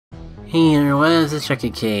Hey everyone, it's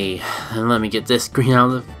Chucky K, and let me get this screen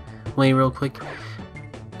out of the way real quick.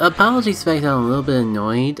 Apologies if I sound a little bit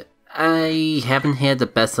annoyed. I haven't had the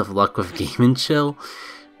best of luck with Game & Chill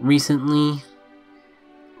recently.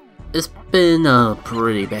 It's been a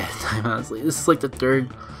pretty bad time, honestly. This is like the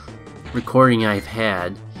third recording I've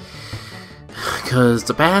had. Because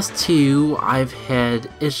the past two, I've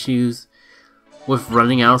had issues with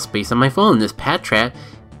running out of space on my phone. This Pat Trap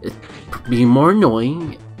is being more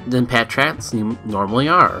annoying than Pat Traps normally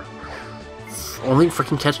are. Only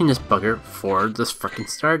freaking catching this bugger for this freaking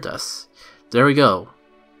Stardust. There we go.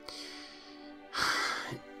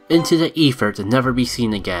 Into the ether to never be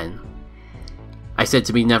seen again. I said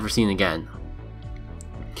to be never seen again.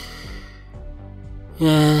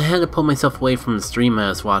 Yeah, I had to pull myself away from the stream I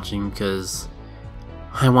was watching because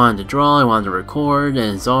I wanted to draw, I wanted to record,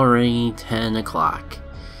 and it's already 10 o'clock.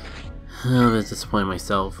 I'm a bit disappointed in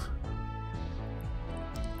myself.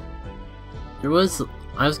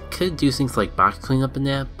 I could do things like box cleanup and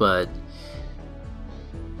that, but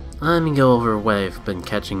let me go over what I've been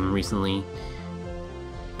catching recently.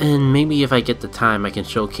 And maybe if I get the time, I can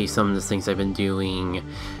showcase some of the things I've been doing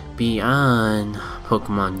beyond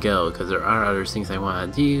Pokemon Go, because there are other things I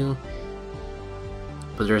want to do,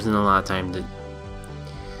 but there isn't a lot of time to...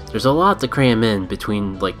 There's a lot to cram in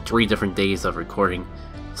between like 3 different days of recording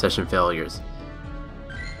session failures.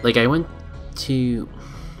 Like I went to...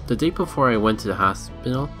 The day before I went to the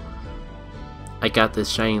hospital, I got this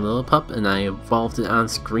shiny little pup and I evolved it on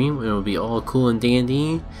screen and it would be all cool and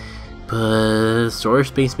dandy, but storage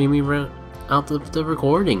space made me run out the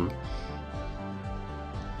recording.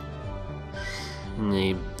 And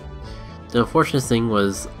the unfortunate thing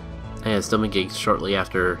was I had a stomachache shortly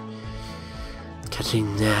after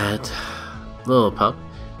catching that little pup,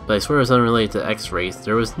 but I swear it was unrelated to x-rays.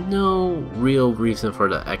 There was no real reason for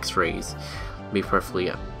the x-rays, to be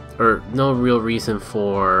perfectly or no real reason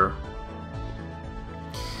for...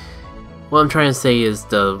 What I'm trying to say is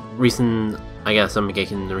the reason I got a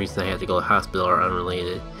stomachache and the reason I had to go to the hospital are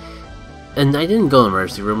unrelated. And I didn't go to the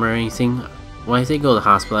emergency room or anything. When I say go to the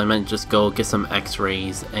hospital, I meant just go get some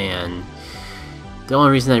x-rays, and the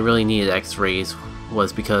only reason I really needed x-rays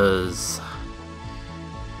was because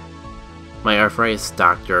my arthritis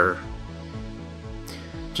doctor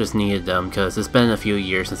just needed them, because it's been a few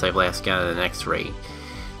years since I've last gotten an x-ray.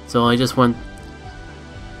 So I just went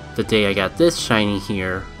the day I got this shiny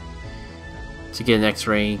here to get an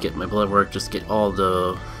x-ray, get my blood work, just get all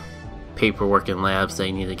the paperwork and labs that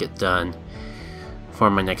I need to get done for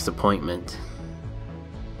my next appointment.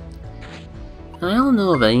 I don't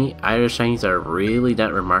know if any either shinies are really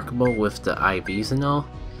that remarkable with the IVs and all,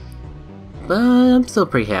 but I'm still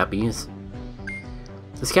pretty happy.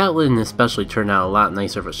 The Scotland especially turned out a lot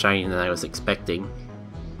nicer of a shiny than I was expecting.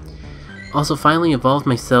 Also, finally evolved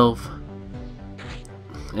myself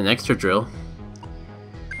an extra drill.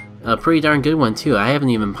 A pretty darn good one too. I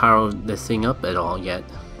haven't even powered this thing up at all yet.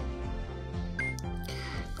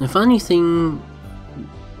 The funny thing,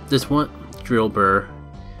 this one drill burr,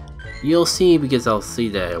 you'll see because I'll see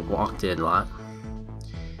that I walked it a lot.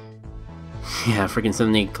 Yeah, freaking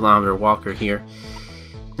 78-kilometer walker here.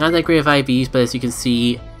 Not that great of IVs, but as you can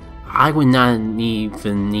see, I would not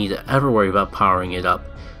even need to ever worry about powering it up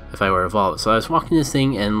if I were evolved. So I was walking this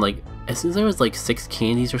thing, and like as soon as I was like 6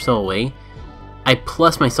 candies or so away, I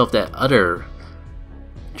plus myself that other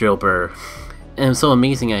drill burr, and it was so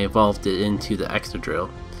amazing I evolved it into the extra drill.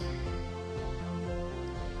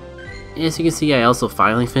 As you can see, I also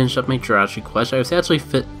finally finished up my Jirachi quest. I was actually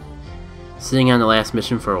sitting on the last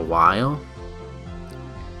mission for a while,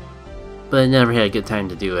 but I never had a good time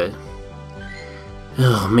to do it.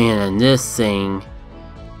 Oh man, and this thing...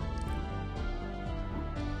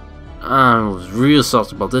 I was real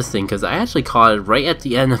salty about this thing because I actually caught it right at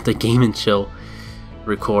the end of the Game & Chill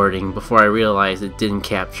recording before I realized it didn't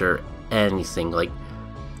capture anything. Like,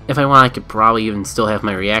 if I want, I could probably even still have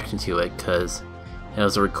my reaction to it because it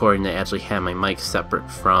was a recording that actually had my mic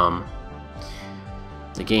separate from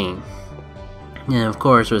the game. And of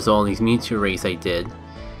course, there's all these Mewtwo raids I did.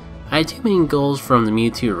 I had 2 main goals from the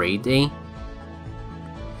Mewtwo raid day,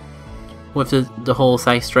 with the whole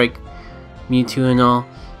Side Strike Mewtwo and all,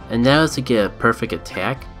 and that was to get a perfect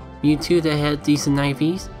attack Mewtwo that had decent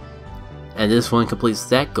IVs, and this one completes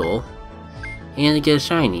that goal, and to get a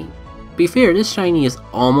shiny. Be fair, this shiny is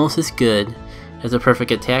almost as good as a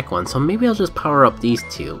perfect attack one, so maybe I'll just power up these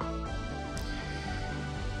 2.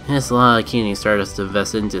 That's a lot of candy Stardust to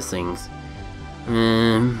invest into things.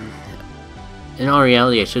 In all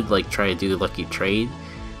reality, I should like try to do Lucky Trade.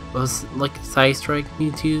 Was like Side Strike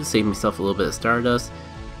Mewtwo, save myself a little bit of Stardust,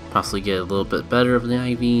 possibly get a little bit better of the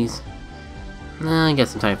IVs. I got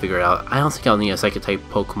some time to figure it out. I don't think I'll need a Psychic-type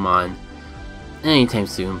Pokemon anytime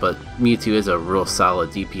soon, but Mewtwo is a real solid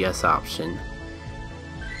DPS option.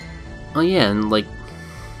 Oh yeah, and like,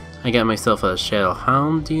 I got myself a Shadow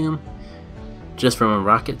Houndoom just from a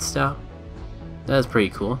rocket stop. That's pretty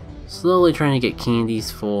cool. Slowly trying to get candies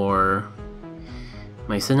for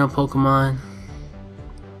my Sinnoh Pokemon.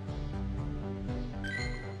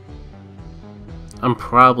 I'm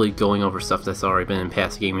probably going over stuff that's already been in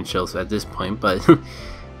past gaming shows at this point, but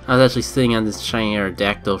I was actually sitting on this shiny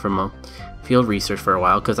Aerodactyl from a field research for a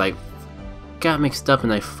while because I got mixed up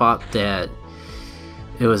and I thought that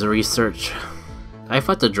it was a research. I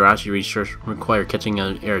thought the Jirachi research required catching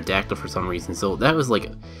an Aerodactyl for some reason, so that was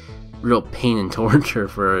like real pain and torture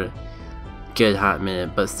for a good hot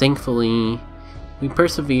minute, but thankfully we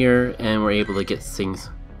persevere and we're able to get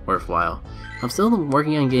things worthwhile. I'm still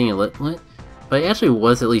working on getting a Litlit, but I actually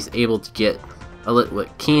was at least able to get a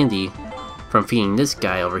Litlit candy from feeding this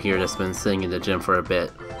guy over here that's been sitting in the gym for a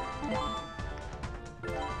bit.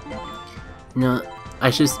 Now, I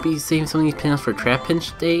should be saving some of these pins for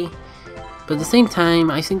Trapinch Day, but at the same time,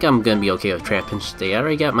 I think I'm gonna be okay with Trapinch Day. I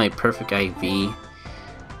already got my perfect IV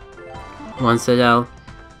one set out.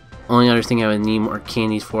 Only other thing I would need more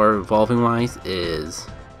candies for evolving wise is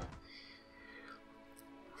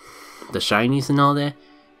the shinies and all that.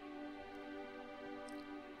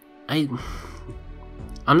 I'm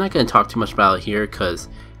not going to talk too much about it here because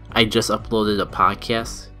I just uploaded a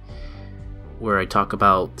podcast where I talk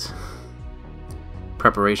about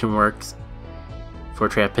preparation works for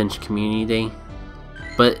Trapinch Community Day.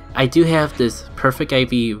 But I do have this perfect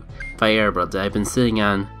IV Viagra that I've been sitting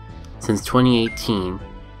on since 2018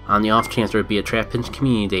 on the off chance there would be a Trapinch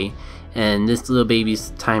Community Day and this little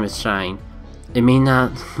baby's time to shine. It may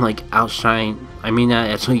not like outshine, I may not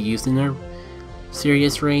actually use in a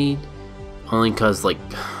serious raid, only because like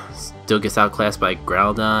still gets outclassed by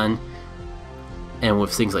Groudon, and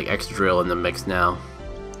with things like Excadrill in the mix now,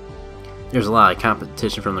 there's a lot of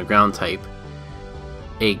competition from the ground type,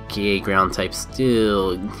 aka ground types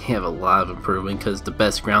still have a lot of improvement because the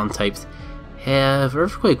best ground types have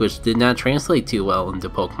Earthquake, which did not translate too well into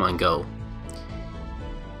Pokemon Go.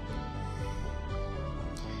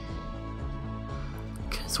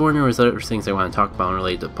 Sworn there was other things I want to talk about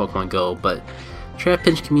related to Pokemon Go, but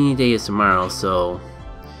Trapinch Community Day is tomorrow, so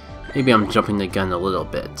maybe I'm jumping the gun a little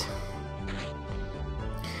bit.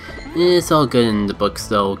 It's all good in the books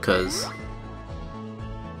though, because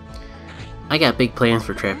I got big plans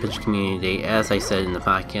for Trapinch Community Day. As I said in the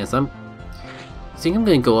podcast, I think I'm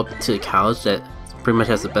going to go up to the college that pretty much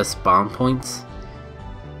has the best spawn points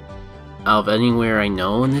out of anywhere I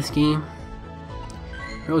know in this game.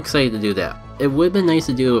 Real excited to do that. It would have been nice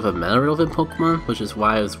to do it with a meta relevant Pokemon, which is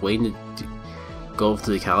why I was waiting to go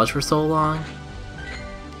to the college for so long.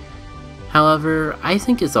 However, I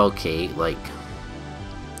think it's okay. Like,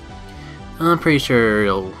 I'm pretty sure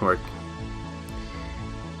it'll work.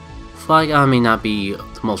 Flygon may not be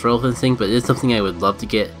the most relevant thing, but it's something I would love to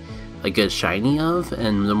get a good shiny of,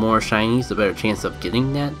 and the more shinies, the better chance of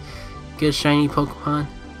getting that good shiny Pokemon.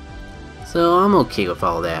 So I'm okay with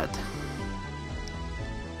all that.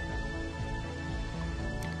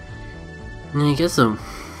 And I guess I've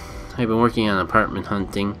been working on apartment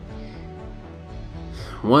hunting.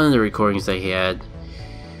 One of the recordings I had,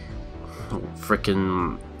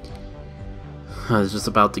 frickin', I was just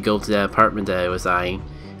about to go to that apartment that I was eyeing.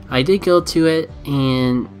 I did go to it,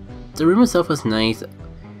 and the room itself was nice.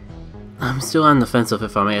 I'm still on the fence of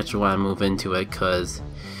if I actually want to move into it, because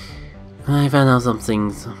I found out some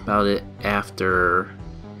things about it after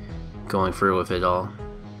going through with it all.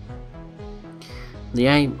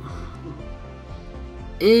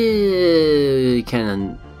 It kind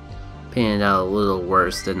of panned out a little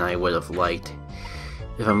worse than I would have liked,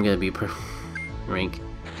 if I'm gonna be frank.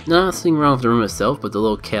 Nothing wrong with the room itself, but the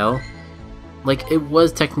locale, like, it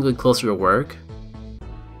was technically closer to work.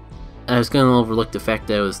 I was gonna overlook the fact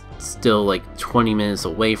that it was still like 20 minutes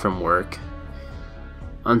away from work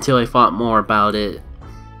until I thought more about it,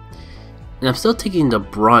 and I'm still taking the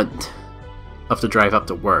brunt of the drive up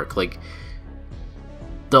to work. Like,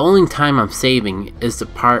 the only time I'm saving is the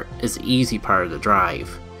easy part of the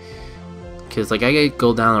drive, because like I gotta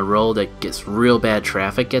go down a road that gets real bad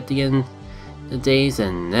traffic at the end of the days,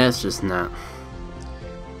 and that's just not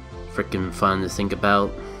freaking fun to think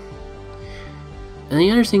about. And the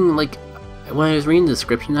other thing, like, when I was reading the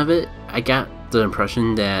description of it, I got the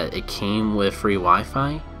impression that it came with free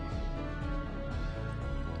Wi-Fi,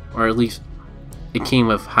 or at least it came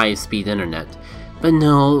with high-speed internet. But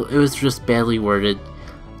no, it was just badly worded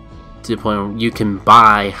to the point where you can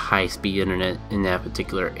buy high-speed internet in that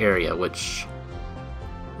particular area, which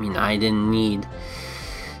mean, I didn't need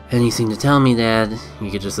anything to tell me that.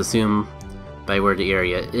 You could just assume by where the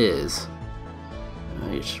area is.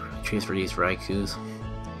 I just transfer these Raikus.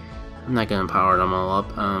 I'm not gonna power them all up.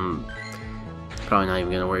 Probably not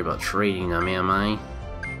even gonna worry about trading them, am I?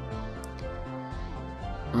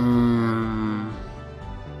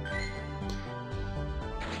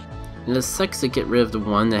 It sucks to get rid of the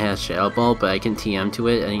one that has Shadow Ball, but I can TM to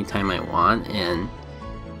it anytime I want, and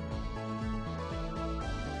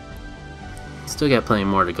still got plenty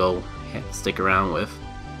more to go stick around with.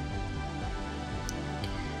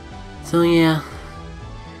 So yeah,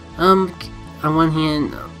 on one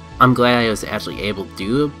hand, I'm glad I was actually able to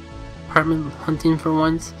do apartment hunting for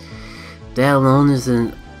once. That alone is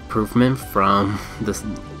an improvement from this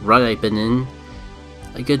rut I've been in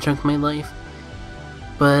a good chunk of my life.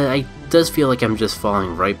 But it does feel like I'm just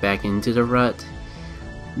falling right back into the rut.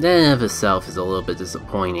 That in of itself is a little bit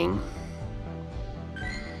disappointing.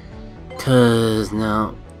 Cause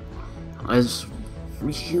now I was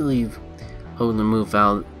really hoping to move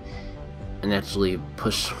out and actually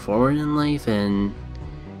push forward in life, and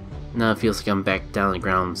now it feels like I'm back down to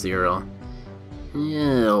ground zero.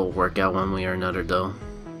 Yeah, it'll work out one way or another though.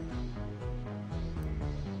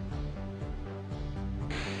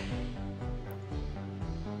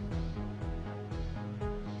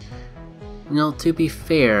 You know, to be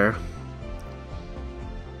fair,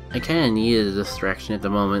 I kinda needed a distraction at the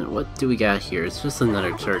moment. What do we got here? It's just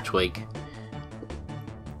another church wake.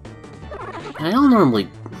 I don't normally...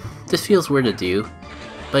 This feels weird to do,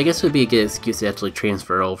 but I guess it would be a good excuse to actually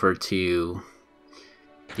transfer over to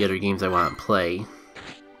the other games I want to play.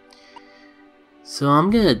 So I'm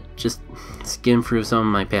gonna just skim through some of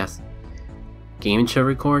my past game show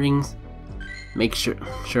recordings, make sure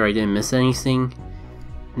I didn't miss anything.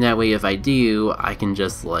 And that way if I do, I can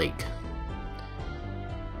just like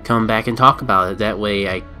come back and talk about it. That way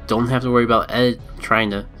I don't have to worry about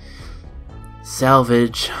trying to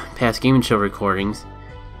salvage past gaming show recordings.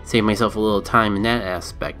 Save myself a little time in that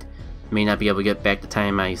aspect. May not be able to get back the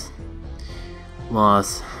time I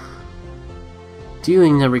lost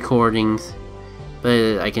doing the recordings,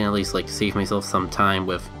 but I can at least like save myself some time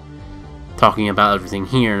with talking about everything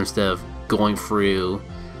here instead of going through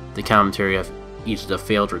the commentary of each of the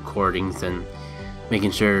failed recordings and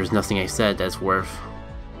making sure there's nothing I said that's worth.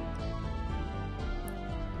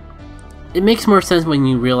 It makes more sense when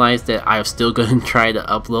you realize that I was still going to try to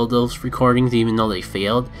upload those recordings even though they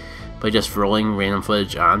failed by just throwing random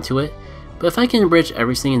footage onto it. But if I can abridge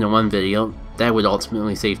everything into one video, that would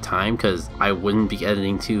ultimately save time because I wouldn't be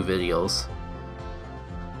editing 2 videos.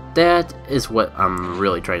 That is what I'm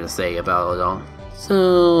really trying to say about it all.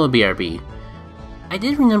 So, BRB. I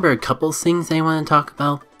did remember a couple things I want to talk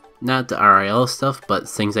about. Not the RIL stuff, but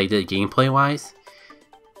things I did gameplay wise.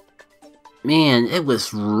 Man, it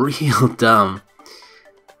was real dumb.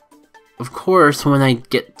 Of course, when I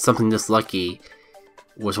get something this lucky,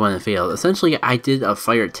 was when it failed. Essentially, I did a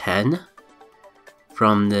Fire 10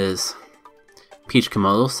 from this Peach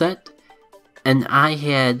Kimoto set, and I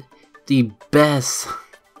had the best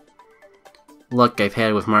luck I've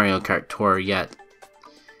had with Mario Kart Tour yet.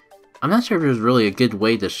 I'm not sure if there's really a good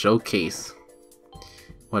way to showcase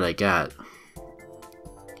what I got.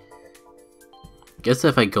 Guess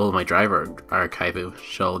if I go to my driver archive, it will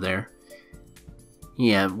show there.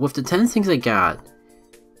 Yeah, with the 10 things I got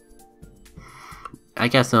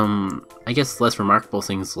some, I guess less remarkable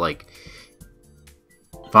things like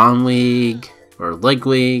Von Wig or Leg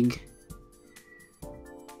Wig.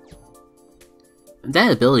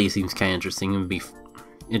 That ability seems kind of interesting and would be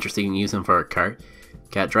interesting to use them for a cart.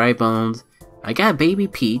 Got Dry Bones. I got Baby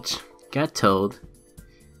Peach. Got Toad.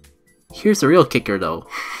 Here's the real kicker though.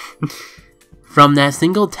 From that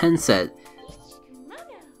single 10 set,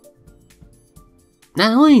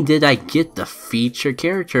 not only did I get the feature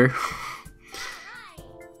character,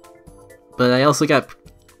 but I also got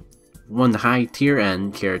one of the high tier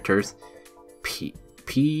end characters,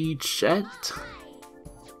 Peachette?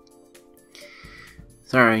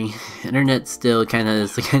 Sorry, internet still is kind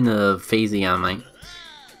of phasey on my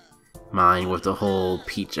mind with the whole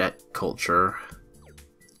Peachette culture.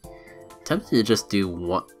 Tempted to just do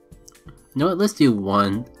one. You know what, let's do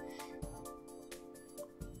one.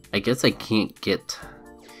 I guess I can't get...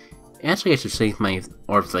 Actually, I should save my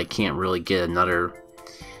orbs. I can't really get another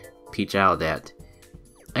Peach out of that.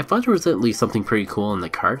 I thought there was at least something pretty cool in the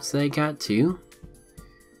carts that I got, too.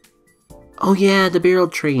 Oh yeah, the barrel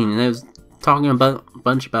train. And I was talking about a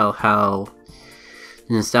bunch about how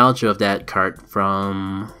the nostalgia of that cart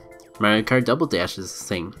from Mario Kart Double Dash is the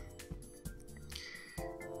same.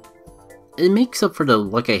 It makes up for the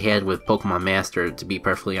luck I had with Pokemon Master, to be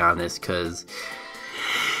perfectly honest, because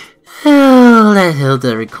Oh, that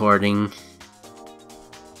Hilda recording.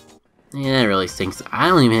 Yeah, that really stinks. I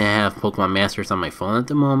don't even have Pokemon Masters on my phone at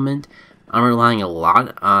the moment. I'm relying a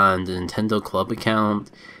lot on the Nintendo Club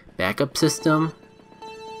account backup system.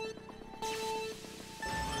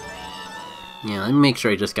 Yeah, let me make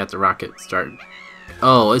sure I just got the rocket start.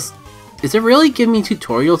 Oh, is it really giving me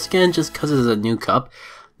tutorials again just because it's a new cup?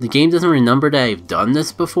 The game doesn't remember that I've done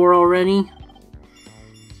this before already?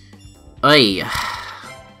 Oy.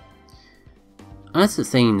 That's the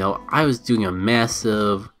thing though, I was doing a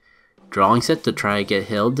massive drawing set to try to get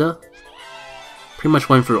Hilda. Pretty much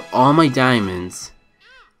went through all my diamonds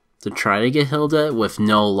to try to get Hilda with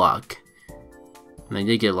no luck. And I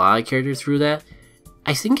did get a lot of characters through that.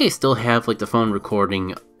 I think I still have like the phone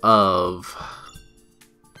recording of...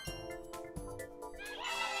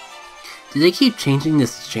 Do they keep changing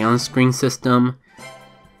this challenge screen system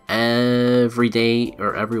every day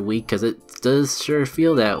or every week? Because it does sure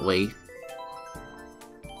feel that way.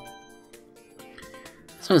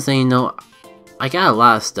 So I'm saying, no, I got a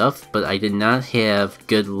lot of stuff, but I did not have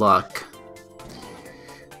good luck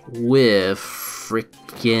with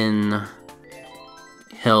freaking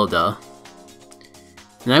Hilda.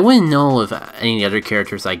 And I wouldn't know if any of the other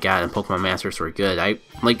characters I got in Pokemon Masters were good.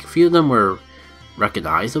 Like, a few of them were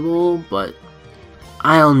recognizable, but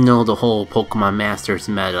I don't know the whole Pokemon Masters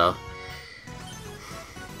meta.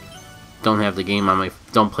 Don't have the game on my...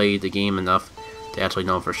 Don't play the game enough to actually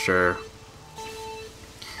know for sure.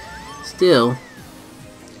 Still,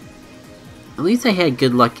 at least I had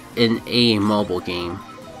good luck in a mobile game.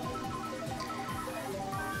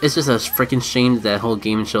 It's just a freaking shame that whole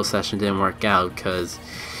game and show session didn't work out, because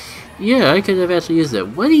yeah, I could have actually used it.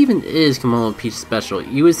 What even is Kimoto Peach special?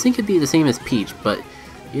 You would think it'd be the same as Peach, but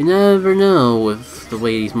you never know with the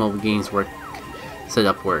way these mobile games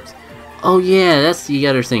setup works. Oh yeah, that's the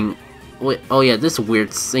other thing. Wait, oh yeah, this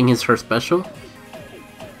weird thing is her special.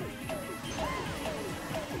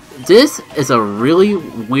 This is a really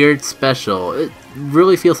weird special. It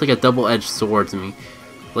really feels like a double-edged sword to me.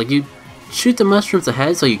 Like, you shoot the mushrooms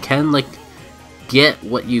ahead so you can, like, get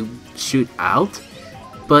what you shoot out,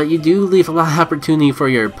 but you do leave a lot of opportunity for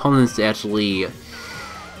your opponents to actually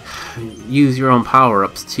use your own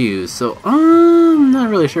power-ups too, so I'm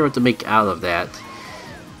not really sure what to make out of that.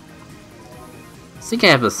 I think I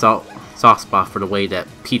have a soft spot for the way that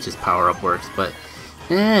Peach's power-up works, but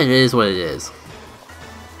it is what it is.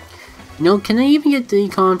 You know, can I even get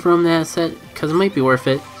Decon from that set? Because it might be worth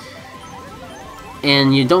it.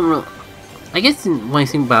 And you don't really... I guess when I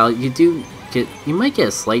think about it, you might get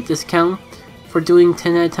a slight discount for doing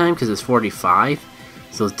 10 at a time because it's 45.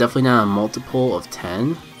 So it's definitely not a multiple of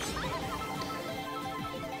 10.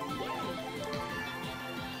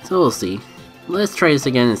 So we'll see. Let's try this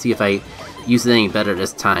again and see if I use it any better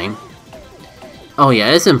this time. Oh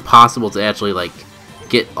yeah, it's impossible to actually like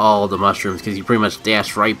get all the mushrooms because you pretty much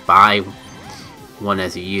dash right by one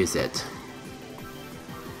as you use it.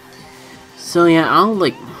 So yeah, I'll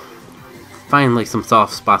like find like some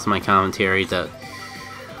soft spots in my commentary to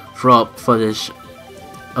throw up footage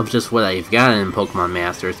of just what I've gotten in Pokemon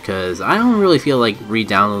Masters, because I don't really feel like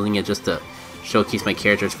re-downloading it just to showcase my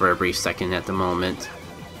characters for a brief second at the moment.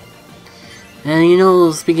 And you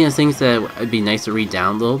know, speaking of things that would be nice to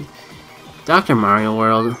re-download, Dr. Mario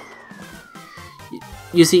World.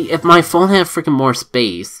 You see, if my phone had freaking more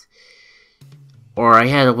space, or I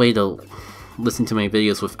had a way to listen to my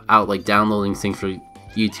videos without like downloading things for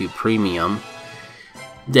YouTube Premium,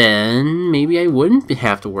 then maybe I wouldn't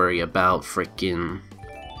have to worry about freaking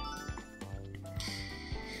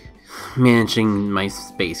managing my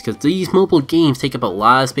space, because these mobile games take up a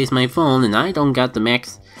lot of space on my phone, and I don't got the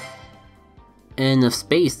max enough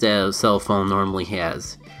space that a cell phone normally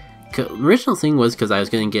has. The original thing was because I was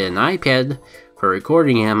going to get an iPad for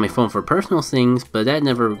recording and have my phone for personal things, but that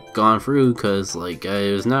never gone through because like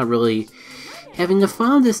I was not really having the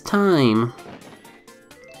fondest time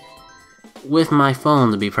with my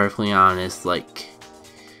phone, to be perfectly honest. Like,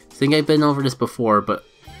 I think I've been over this before, but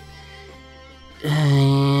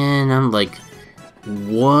and I'm like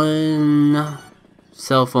one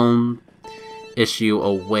cell phone issue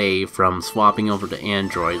away from swapping over to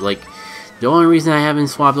Android. Like, the only reason I haven't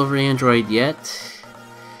swapped over to Android yet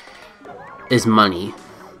is money.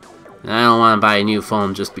 And I don't want to buy a new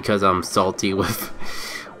phone just because I'm salty with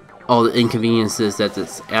all the inconveniences that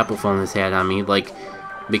this Apple phone has had on me, like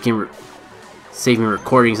making saving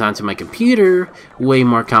recordings onto my computer way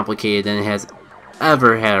more complicated than it has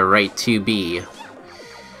ever had a right to be.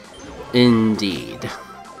 Indeed.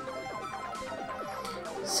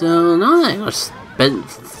 So now that I've spent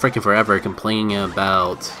freaking forever complaining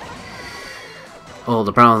about all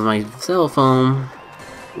the problems with my cell phone,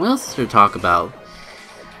 what else is there to talk about?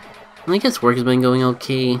 I guess work has been going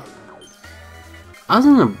okay. I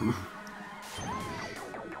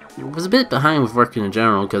was a bit behind with work in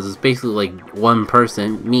general because it's basically like one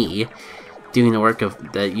person, me, doing the work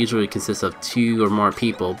that usually consists of 2 or more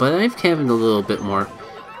people, but I've having a little bit more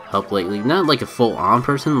help lately. Not like a full-on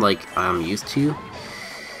person like I'm used to,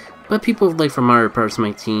 but people like from other parts of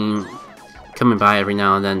my team coming by every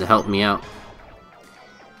now and then to help me out.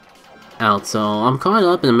 So I'm caught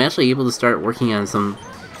up and I'm actually able to start working on some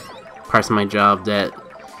parts of my job that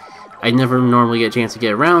I never normally get a chance to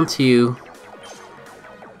get around to.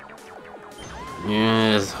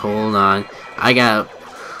 Yes, hold on. I got...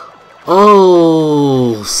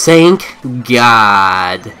 Oh, thank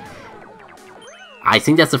God. I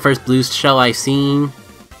think that's the first blue shell I've seen.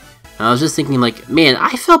 I was just thinking like, man,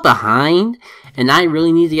 I fell behind and I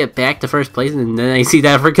really need to get back to first place, and then I see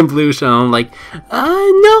that freaking blue shell. I'm like,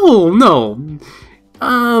 no.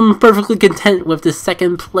 I'm perfectly content with the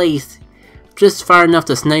second place. Just far enough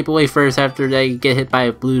to snipe away first after they get hit by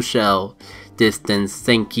a blue shell. Distance,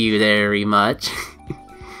 thank you very much.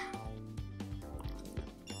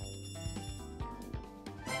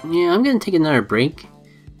 Yeah, I'm gonna take another break.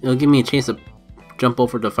 It'll give me a chance to jump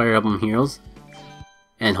over to Fire Emblem Heroes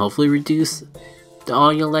and hopefully reduce the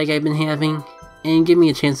audio lag I've been having, and give me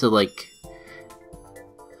a chance to like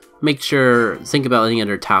think about any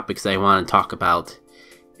other topics I want to talk about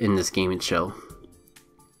in this gaming show.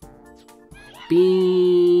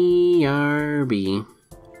 BRB.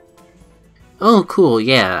 Oh, cool,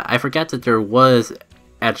 yeah, I forgot that there was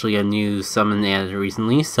actually a new summon added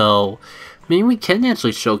recently, so maybe we can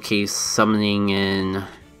actually showcase summoning in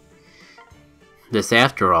this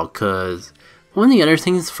after all, because one of the other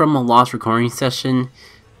things from a lost recording session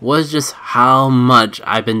was just how much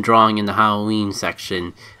I've been drawing in the Halloween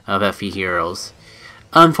section of FE Heroes.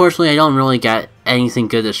 Unfortunately, I don't really got anything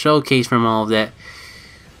good to showcase from all of that.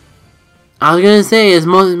 I was gonna say, it's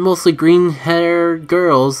mostly green-haired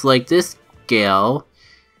girls like this gal.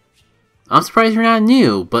 I'm surprised you're not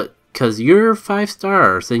new, but because you're 5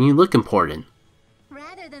 stars and you look important.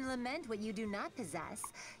 Rather than lament what you do not possess,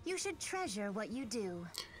 you should treasure what you do.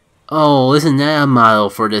 Oh, isn't that a motto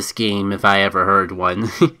for this game if I ever heard one?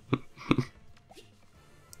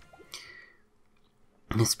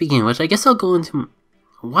 Speaking of which, I guess I'll go into...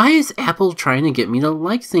 Why is Apple trying to get me to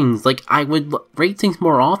like things? Like, I would rate things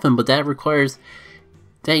more often, but that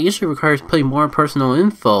usually requires putting more personal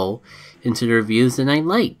info into the reviews than I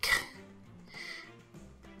like.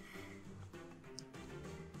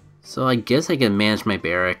 So I guess I can manage my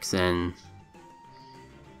barracks and...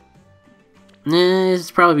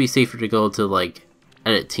 it's probably safer to go to, like,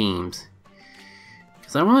 edit teams.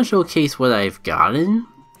 Because I want to showcase what I've gotten.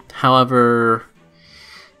 However,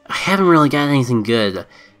 I haven't really got anything good.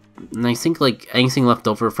 And I think, like, anything left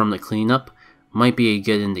over from the cleanup might be a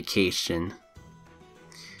good indication.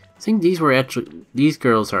 I think these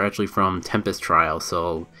girls are actually from Tempest Trial,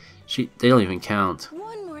 so they don't even count.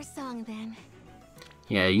 One more song then.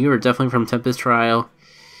 Yeah, you are definitely from Tempest Trial.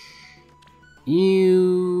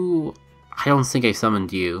 I don't think I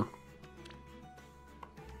summoned you.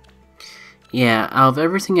 Yeah, out of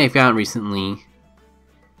everything I've got recently,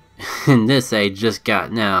 and this I just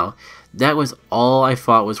got now, that was all I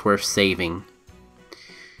thought was worth saving.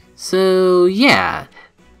 So, yeah.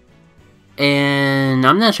 And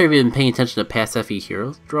I'm not sure if you've been paying attention to past FE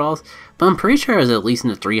Heroes draws, but I'm pretty sure I was at least in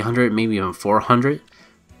the 300, maybe even 400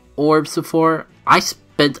 orbs before. I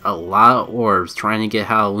spent a lot of orbs trying to get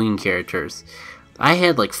Halloween characters. I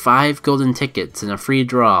had like 5 golden tickets and a free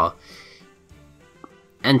draw,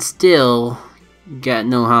 and still got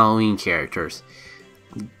no Halloween characters.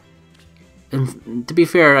 And to be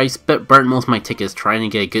fair, I burnt most of my tickets trying to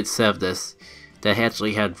get a good set of this that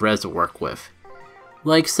actually had res to work with.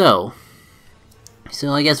 Like so.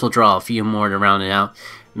 So I guess we'll draw a few more to round it out.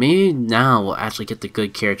 Maybe now we'll actually get the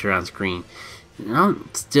good character on screen. And I'm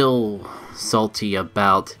still salty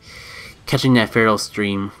about catching that Pharaoh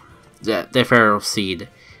stream, that Pharaoh seed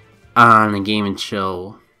on a game and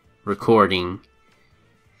show recording,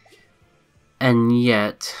 and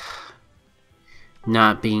yet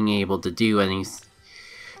not being able to do any,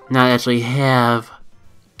 not actually have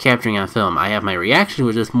capturing on film. I have my reaction,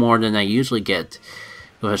 which is more than I usually get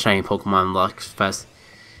with a shiny Pokemon Lux Fest,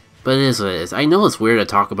 but it is what it is. I know it's weird to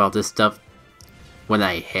talk about this stuff when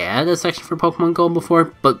I had a section for Pokemon Go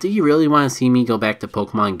before, but do you really want to see me go back to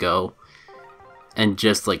Pokemon Go and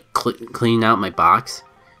just like clean out my box?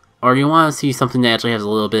 Or do you want to see something that actually has a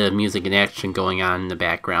little bit of music and action going on in the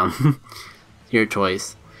background? Your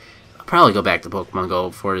choice. I'll probably go back to Pokemon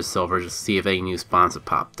Go for the silver just to see if any new spawns have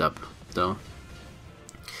popped up, though.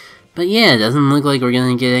 But yeah, it doesn't look like we're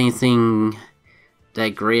gonna get anything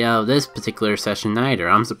that great out of this particular session either.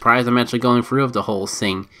 I'm surprised I'm actually going through with the whole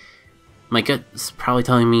thing. My gut's probably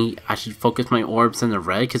telling me I should focus my orbs on the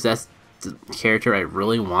red, because that's the character I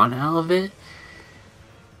really want out of it.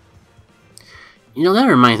 You know, that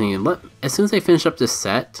reminds me, as soon as I finish up this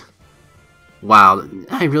set, wow,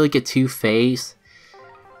 I really get 2 Fays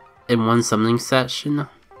in one summoning session.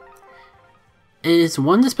 Is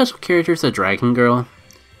one of the special characters a Dragon Girl?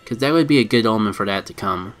 Because that would be a good omen for that to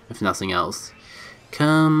come, if nothing else.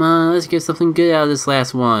 Come on, let's get something good out of this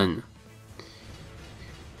last one.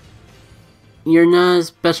 You're not a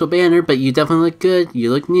special banner, but you definitely look good.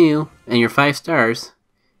 You look new, and you're 5 stars.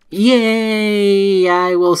 Yay!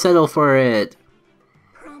 I will settle for it.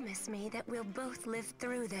 Promise me that we'll both live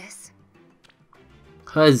through this.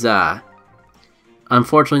 Huzzah.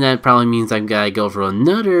 Unfortunately, that probably means I've got to go for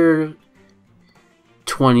another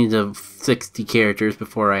 20 to 60 characters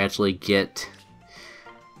before I actually get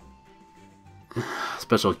a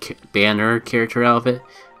special banner character out of it.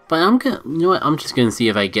 But I'm gonna, you know what? I'm just gonna see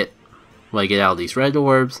if I get what I get out of these red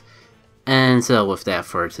orbs, and settle with that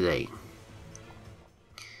for today.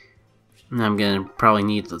 And I'm gonna probably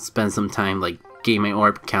need to spend some time like getting my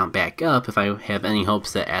orb count back up if I have any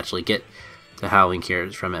hopes to actually get the Howling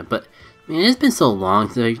characters from it. But man, it's been so long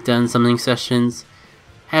since I've done summoning sessions.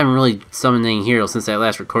 I haven't really summoned any heroes since that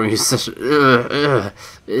last recording session.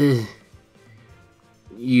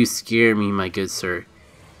 You scare me, my good sir.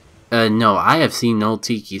 No, I have seen no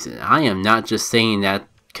Tikis, and I am not just saying that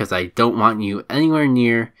because I don't want you anywhere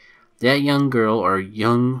near that young girl or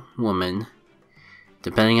young woman,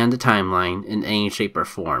 depending on the timeline, in any shape or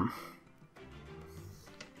form.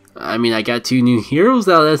 I mean, I got 2 new heroes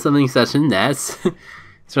out of that summoning session. That's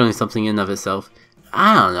certainly something in and of itself.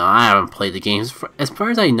 I don't know, I haven't played the games. As far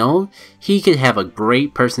as I know, he could have a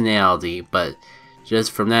great personality, but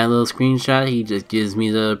just from that little screenshot, he just gives me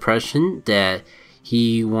the impression that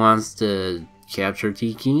he wants to capture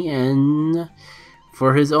Tiki, and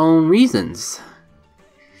for his own reasons.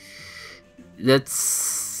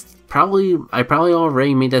 That's probably, I probably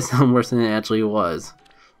already made that sound worse than it actually was.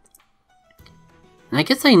 And I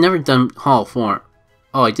guess I never done Hall of Form.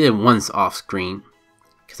 Oh, I did it once off screen,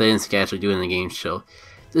 because I didn't actually do it in the game show.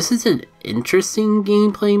 This is an interesting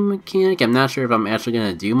gameplay mechanic. I'm not sure if I'm actually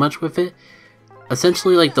going to do much with it.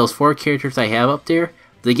 Essentially, like those 4 characters I have up there,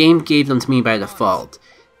 the game gave them to me by default.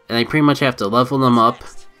 And I pretty much have to level them up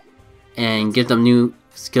and give them new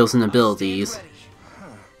skills and abilities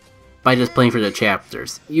by just playing for the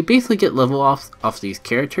chapters. You basically get level off these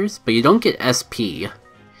characters, but you don't get SP.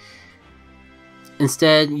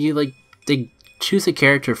 Instead, they choose a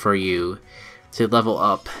character for you to level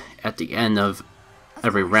up at the end of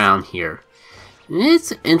every round here. And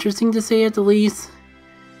it's interesting to say at the least.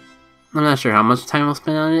 I'm not sure how much time I'll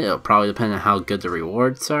spend on it. It'll probably depend on how good the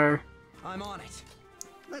rewards are. I'm on it.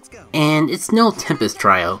 Let's go. And it's no Tempest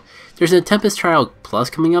Trial. There's a Tempest Trial Plus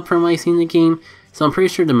coming up from what I've seen in the game, so I'm pretty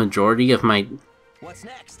sure the majority of my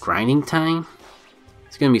grinding time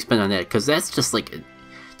is going to be spent on that, because that's just like...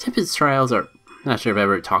 Tempest Trials are... Not sure if I've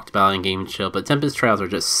ever talked about it in Game Chill, but Tempest Trials are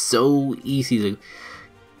just so easy to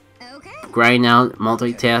grind out,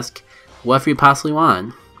 multitask, whatever you possibly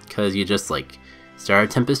want. Because you just like start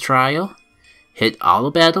a Tempest Trial, hit auto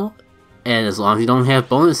battle, and as long as you don't have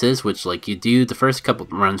bonuses, which like you do the first couple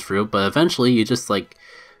runs through, but eventually you just like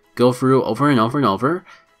go through over and over and over,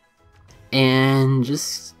 and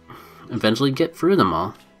just eventually get through them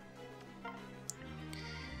all.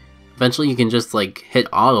 Eventually you can just like hit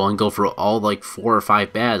auto and go through all like 4 or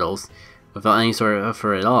 5 battles without any sort of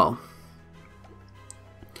effort at all.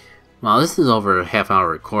 Well, this is over a half-hour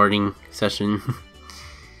recording session.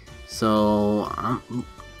 So, I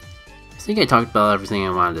think I talked about everything I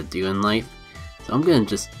wanted to do in life. So I'm gonna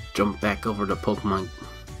just jump back over to Pokemon.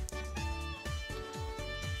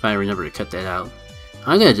 If I remember to cut that out.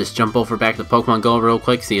 I'm gonna just jump over back to Pokemon Go real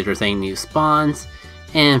quick, see if there's any new spawns,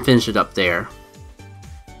 and finish it up there.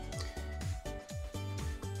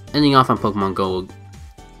 Ending off on Pokemon Go will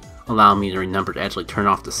allow me to remember to actually turn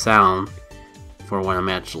off the sound for when I'm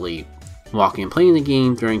actually walking and playing the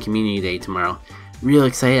game during Community Day tomorrow. Real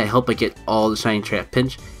excited. I hope I get all the Shiny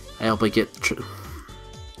Trapinch. I hope I get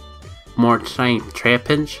more Shiny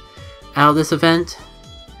Trapinch out of this event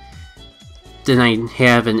than I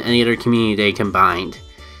have in any other Community Day combined.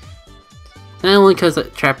 Not only because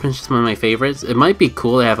Trapinch is one of my favorites, it might be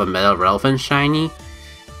cool to have a meta relevant Shiny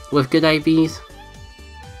with good IVs.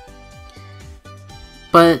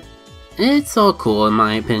 But it's all cool in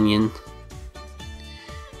my opinion.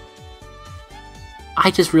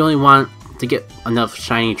 I just really want to get enough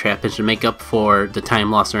Shiny Trapinch to make up for the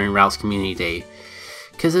time lost during Rouse Community Day.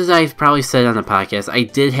 Because as I've probably said on the podcast, I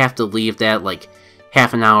did have to leave that like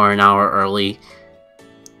half an hour early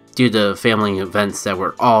due to family events that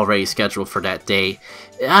were already scheduled for that day.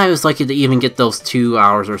 I was lucky to even get those 2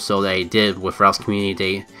 hours or so that I did with Ralph's Community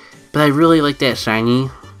Day, but I really liked that shiny,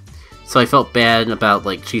 so I felt bad about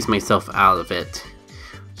like cheesing myself out of it.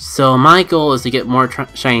 So my goal is to get more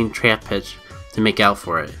shiny Trapinch to make up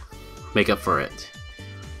for it.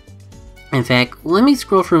 In fact, let me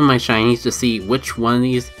scroll through my shinies to see which one of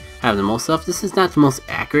these I have the most of. This is not the most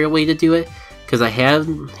accurate way to do it, because I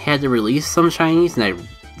have had to release some shinies, and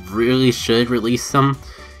I really should release some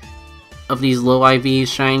of these low IV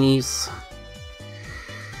shinies.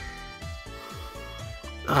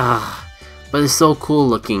 But it's so cool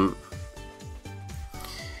looking.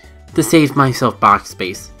 To save myself box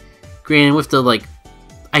space. Granted, with the like,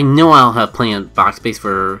 I know I'll have plenty of box space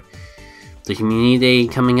for the Community Day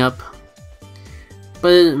coming up.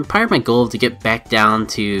 But part of my goal to get back down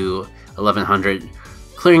to 1100,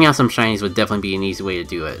 clearing out some shinies would definitely be an easy way to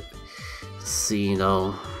do it. Let's see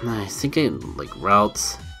though, I think I like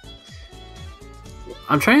routes.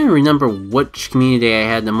 I'm trying to remember which Community Day I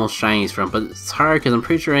had the most shinies from, but it's hard because I'm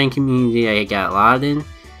pretty sure any Community Day I got a lot in.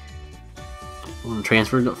 I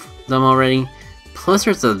transferred them already. Plus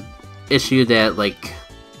there's a issue that like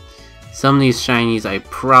some of these shinies I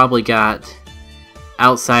probably got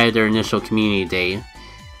outside of their initial Community Day.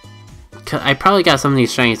 I probably got some of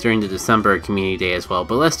these shinies during the December Community Day as well,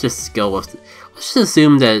 but let's just go with... Let's just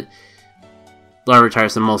assume that Larvitar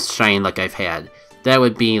is the most shiny luck I've had. That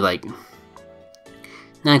would be like...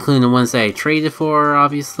 Not including the ones that I traded for,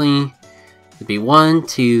 obviously. It'd be 1,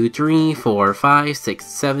 2, 3, 4, 5, 6,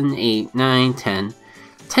 7, 8, 9, 10.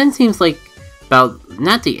 10 seems like about,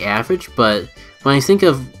 not the average, but when I think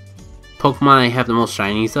of Pokemon I have the most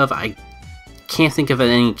shinies of, I can't think of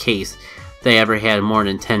any case that I ever had more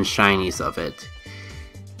than 10 shinies of it.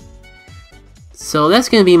 So that's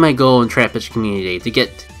going to be my goal in Trapinch Community Day, to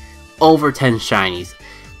get over 10 shinies.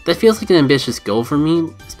 That feels like an ambitious goal for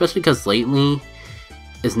me, especially because lately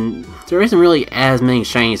there isn't really as many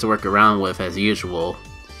shinies to work around with as usual.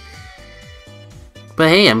 But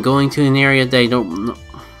hey, I'm going to an area that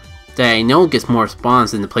I know gets more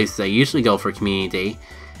spawns than the places I usually go for Community Day,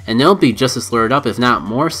 and they'll be just as lured up, if not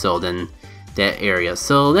more so, than that area.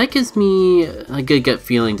 So that gives me a good gut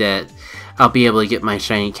feeling that I'll be able to get my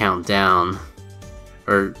shiny count down,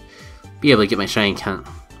 or be able to get my shiny count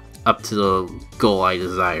up to the goal I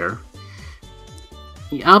desire.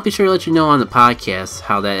 I'll be sure to let you know on the podcast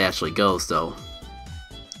how that actually goes though.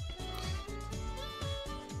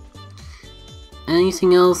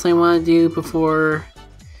 Anything else I want to do before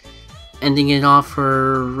ending it off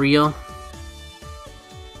for Rio?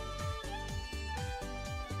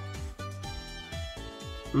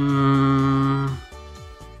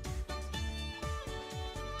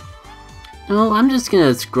 No, I'm just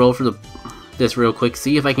gonna scroll for this real quick,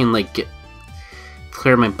 see if I can like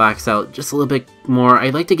clear my box out just a little bit more.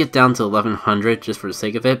 I'd like to get down to 1100 just for the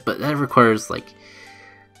sake of it, but that requires like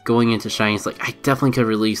going into shinies. Like I definitely could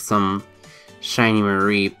release some shiny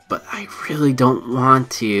Marie, but I really don't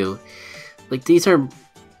want to. Like these are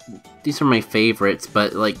my favorites,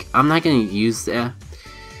 but like I'm not gonna use that.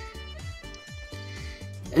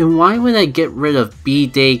 And why would I get rid of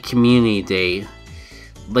B-Day Community Day?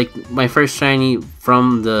 Like, my first shiny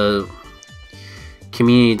from the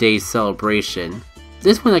Community Day celebration.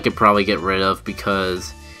 This one I could probably get rid of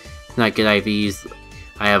because it's not good IVs.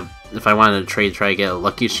 I have, if I wanted to try to get a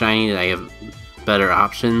lucky shiny, I have better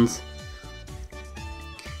options.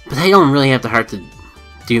 But I don't really have the heart to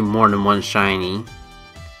do more than one shiny.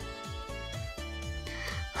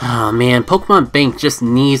 Oh man, Pokemon Bank just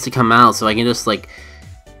needs to come out so I can just like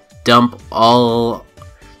dump all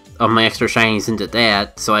of my extra shinies into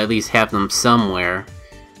that, so I at least have them somewhere.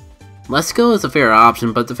 Let's Go is a fair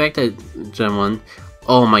option, but the fact that Gen 1,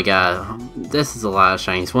 oh my god, this is a lot of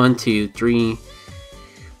shinies. 1, 2, 3,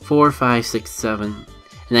 4, 5, 6, 7.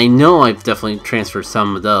 And I know I've definitely transferred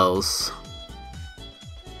some of those.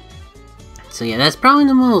 So yeah, that's probably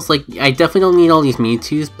the most. Like, I definitely don't need all these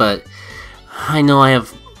Mewtwo's, but I know I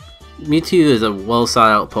have... Mewtwo is a well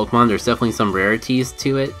sought out Pokemon. There's definitely some rarities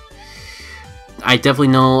to it. I definitely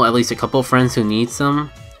know at least a couple friends who need some.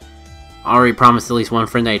 I already promised at least one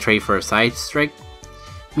friend that I trade for a Side Strike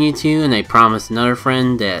Mewtwo, and I promised another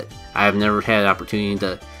friend that I have never had an opportunity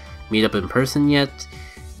to meet up in person yet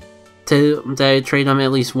that I trade them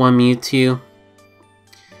at least one Mewtwo.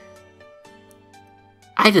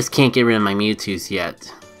 I just can't get rid of my Mewtwo's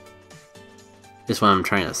yet. That's what I'm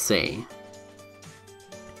trying to say.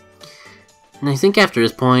 And I think after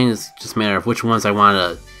this point, it's just a matter of which ones I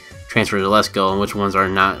want to transfer to Let's Go and which ones are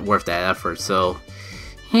not worth that effort. So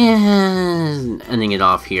And ending it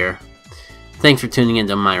off here. Thanks for tuning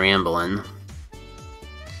into my rambling.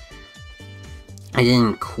 I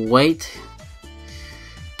didn't quite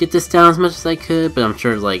get this down as much as I could, but I'm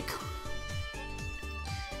sure, like,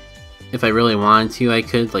 if I really wanted to, I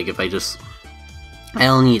could. Like, if I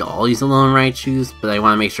don't need all these alone Raichus, but I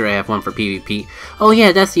want to make sure I have one for PvP. Oh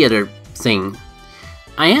yeah, that's the other thing.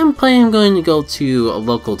 I am planning on going to go to a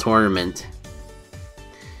local tournament.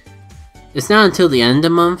 It's not until the end of the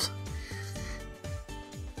month,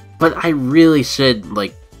 but I really should,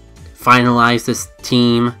 like, finalize this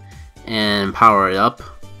team and power it up.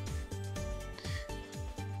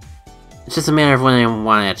 It's just a matter of when I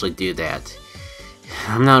want to actually do that.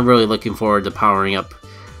 I'm not really looking forward to powering up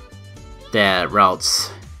that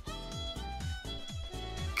routes,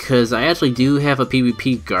 because I actually do have a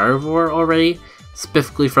PvP Gardevoir already,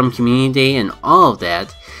 specifically from Community Day and all of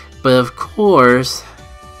that, but of course,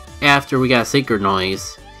 after we got Sacred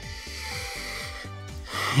Noise,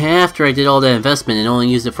 after I did all that investment and only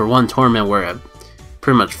used it for one tournament where I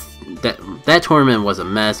pretty much, that tournament was a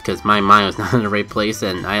mess because my mind was not in the right place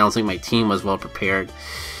and I don't think my team was well prepared.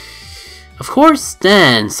 Of course,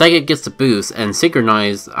 then Psychic gets the boost, and Sacred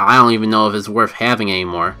Noise, I don't even know if it's worth having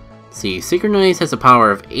anymore. See, Sacred Noise has a power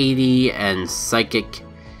of 80, and Psychic...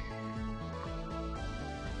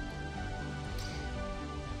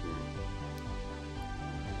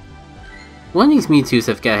 One of these Mewtwo's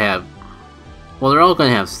have got to have... Well, they're all going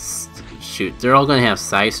to have... Shoot, they're all going to have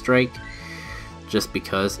Side Strike, just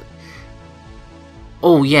because...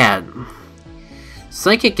 Oh yeah,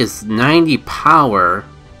 Psychic is 90 power...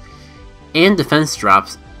 and defense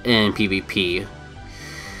drops in PvP.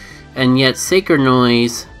 And yet Sacred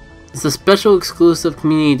Noise is a special exclusive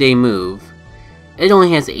Community Day move. It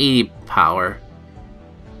only has 80 power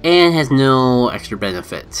and has no extra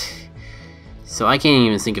benefit. So I can't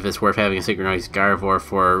even think if it's worth having a Sacred Noise Gardevoir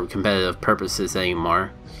for competitive purposes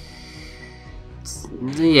anymore.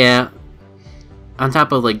 Yeah. On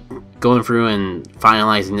top of, like, going through and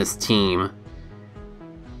finalizing this team,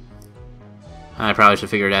 I probably should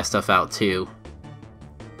figure that stuff out too.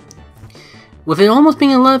 With it almost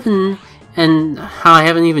being 11, and how I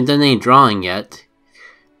haven't even done any drawing yet,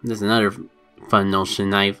 there's another fun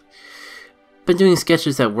notion. I've been doing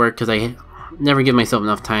sketches at work because I never give myself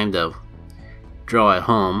enough time to draw at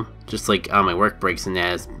home, just like on my work breaks, and that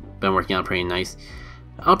has been working out pretty nice.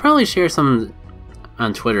 I'll probably share some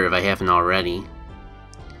on Twitter if I haven't already.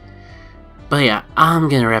 But yeah, I'm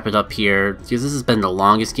gonna wrap it up here because this has been the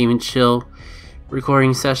longest Game and Chill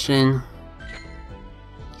recording session.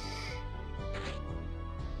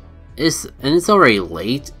 It's already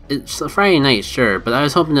late. It's a Friday night, sure, but I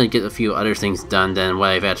was hoping to get a few other things done than what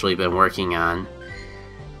I've actually been working on.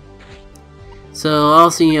 So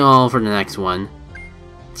I'll see you all for the next one.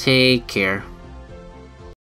 Take care.